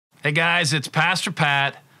Hey guys, it's Pastor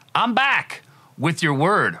Pat. I'm back with your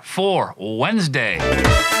word for Wednesday.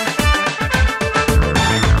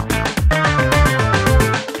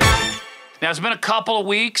 Now, it's been a couple of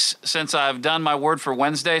weeks since I've done my word for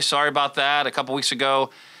Wednesday. Sorry about that. A couple weeks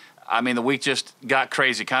ago, the week just got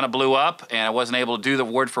crazy, kind of blew up, and I wasn't able to do the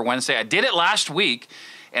word for Wednesday. I did it last week,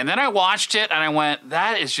 and then I watched it, and I went,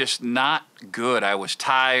 that is just not good. I was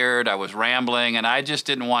tired, I was rambling, and I just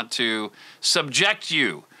didn't want to subject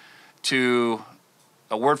you to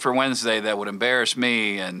a word for Wednesday that would embarrass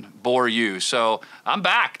me and bore you. So I'm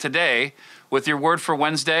back today with your word for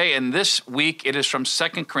Wednesday, and this week it is from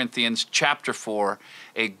 2 Corinthians chapter 4,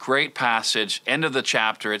 a great passage, end of the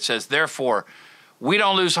chapter. It says, therefore, we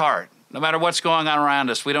don't lose heart. No matter what's going on around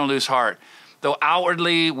us, we don't lose heart. Though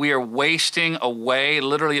outwardly we are wasting away,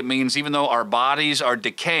 literally it means even though our bodies are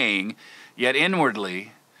decaying, yet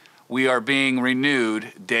inwardly we are being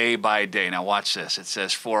renewed day by day. Now watch this. It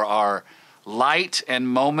says, for our light and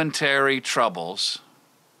momentary troubles,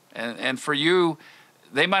 and for you,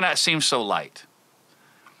 they might not seem so light,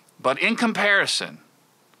 but in comparison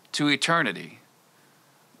to eternity,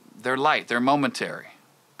 they're light, they're momentary.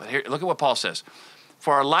 But here, look at what Paul says.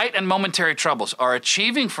 For our light and momentary troubles are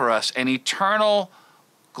achieving for us an eternal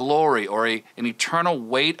glory, or an eternal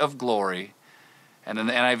weight of glory. And then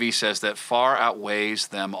the NIV says that far outweighs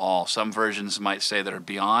them all. Some versions might say that are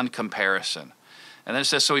beyond comparison. And then it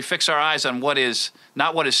says, so we fix our eyes on what is,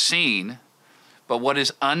 not what is seen, but what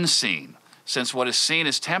is unseen. Since what is seen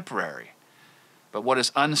is temporary, but what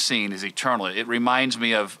is unseen is eternal. It reminds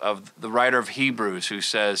me of the writer of Hebrews who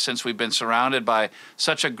says, since we've been surrounded by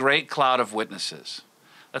such a great cloud of witnesses,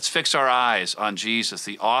 let's fix our eyes on Jesus,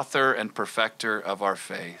 the author and perfecter of our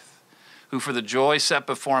faith, who for the joy set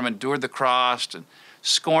before him endured the cross, and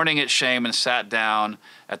scorning its shame, and sat down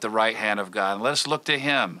at the right hand of God. And let us look to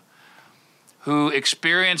him who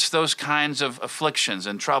experienced those kinds of afflictions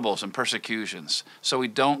and troubles and persecutions, so we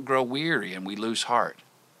don't grow weary and we lose heart.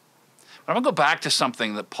 But I'm going to go back to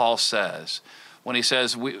something that Paul says when he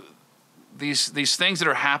says, these things that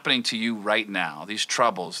are happening to you right now, these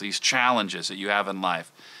troubles, these challenges that you have in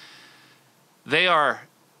life, they are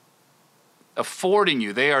affording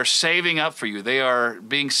you, they are saving up for you, they are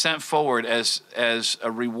being sent forward as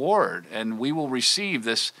a reward, and we will receive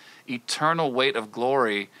this eternal weight of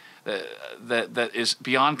glory that is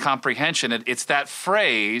beyond comprehension. It's that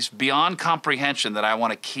phrase, beyond comprehension, that I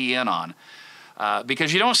want to key in on.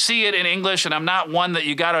 Because you don't see it in English, and I'm not one that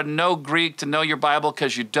you got to know Greek to know your Bible,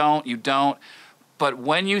 because you don't. But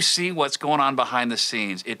when you see what's going on behind the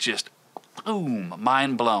scenes, it just, boom,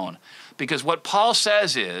 mind blown. Because what Paul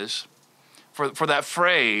says is, for that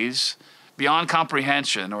phrase, beyond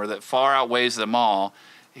comprehension, or that far outweighs them all,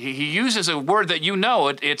 he uses a word that you know.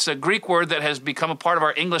 It's a Greek word that has become a part of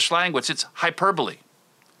our English language. It's hyperbole.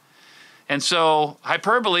 And so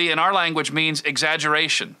hyperbole in our language means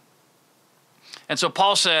exaggeration. And so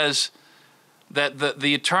Paul says that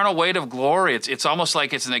the eternal weight of glory, it's almost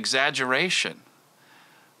like it's an exaggeration.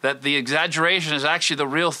 That the exaggeration is actually the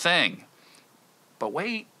real thing. But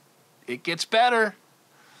wait, it gets better.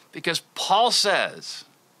 Because Paul says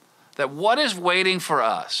that what is waiting for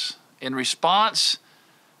us in response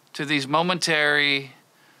to these momentary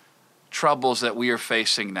troubles that we are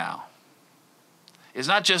facing now is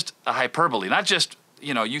not just a hyperbole, not just,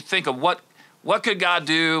 you think of what could God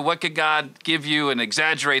do, what could God give you, and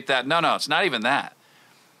exaggerate that. No, it's not even that.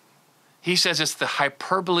 He says it's the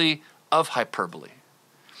hyperbole of hyperbole.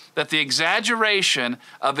 That the exaggeration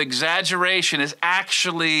of exaggeration is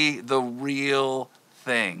actually the real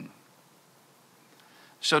thing.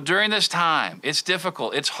 So during this time, it's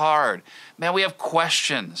difficult, it's hard. Man, we have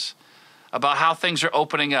questions about how things are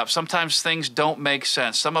opening up. Sometimes things don't make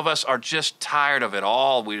sense. Some of us are just tired of it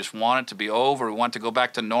all. We just want it to be over. We want to go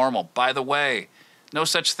back to normal. By the way, no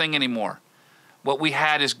such thing anymore. What we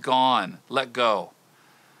had is gone. Let go.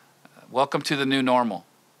 Welcome to the new normal.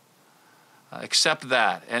 Accept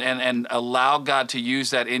that and allow God to use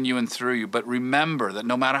that in you and through you. But remember that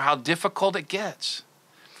no matter how difficult it gets,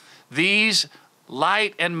 these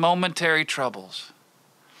light and momentary troubles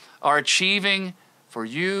are achieving for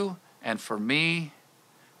you and for me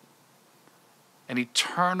an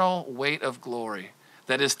eternal weight of glory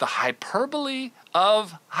that is the hyperbole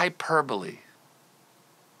of hyperbole.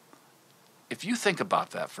 If you think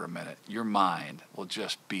about that for a minute, your mind will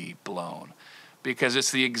just be blown, because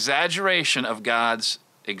it's the exaggeration of God's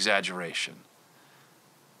exaggeration.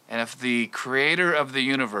 And if the creator of the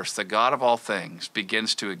universe, the God of all things,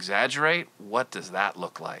 begins to exaggerate, what does that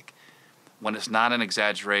look like? When it's not an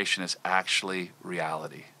exaggeration, it's actually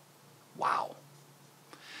reality. Wow.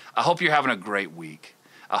 I hope you're having a great week.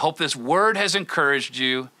 I hope this word has encouraged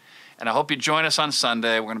you. And I hope you join us on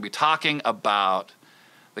Sunday. We're going to be talking about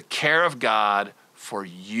the care of God for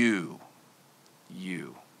you.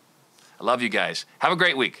 You. I love you guys. Have a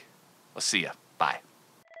great week. We'll see you. Bye.